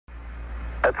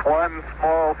That's one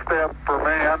small step for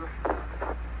man,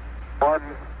 one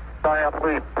giant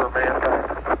leap for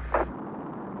mankind.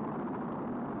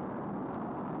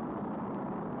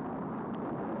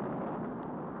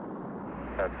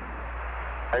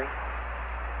 Okay.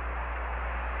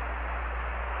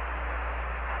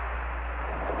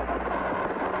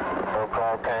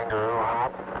 So-called kangaroo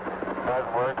hop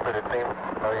does work, but it seems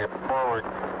your forward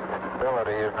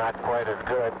ability is not quite as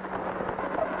good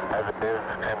as it is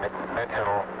in the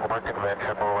conventional, more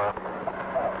conventional one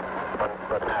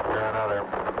after another.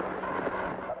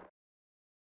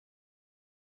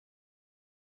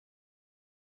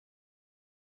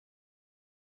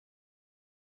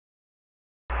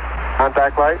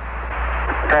 Contact light.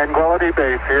 Tranquility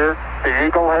Base here. The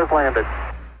Eagle has landed.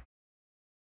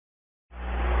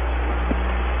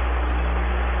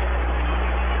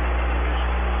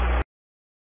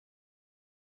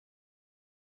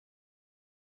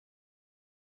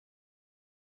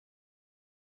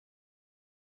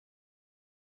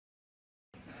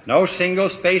 No single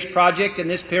space project in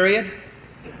this period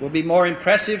will be more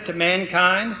impressive to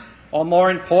mankind or more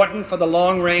important for the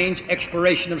long-range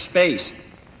exploration of space,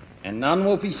 and none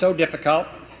will be so difficult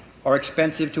or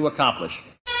expensive to accomplish.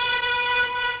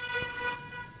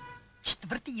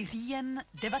 4. říjen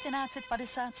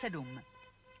 1957.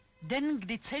 Den,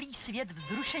 kdy celý svět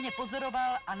vzrušeně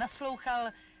pozoroval a naslouchal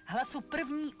hlasu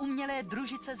první umělé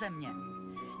družice Země.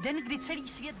 Den, kdy celý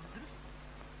svět vzrušeně...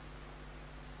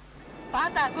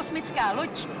 5. kosmická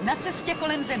loď na cestě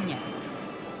kolem Země.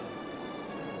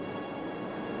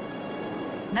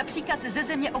 Na příkaz ze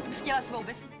Země opustila svou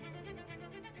vesmírnou...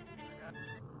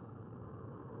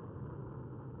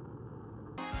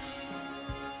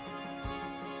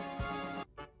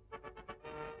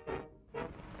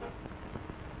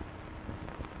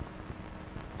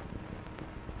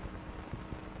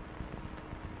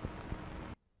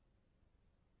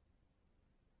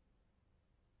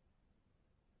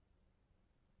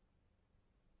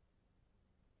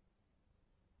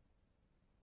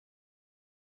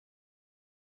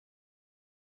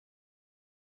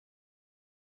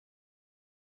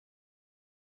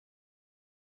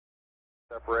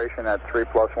 Separation at 3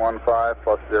 + 1 5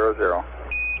 + 0 0.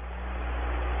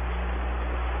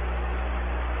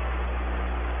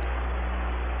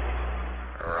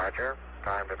 Roger.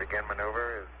 Time to begin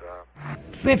maneuver is...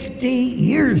 50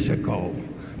 years ago,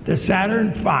 the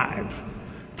Saturn V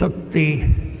took the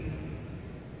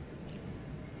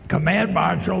command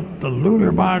module, the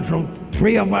lunar module,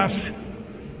 3 of us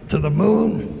to the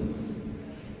moon.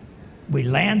 We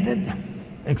landed,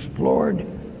 explored,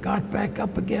 got back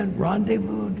up again,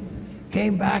 rendezvoused,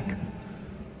 came back.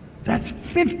 That's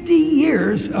 50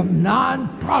 years of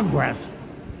non-progress.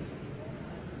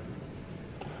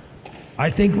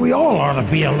 I think we all ought to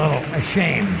be a little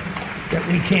ashamed that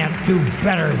we can't do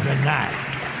better than that.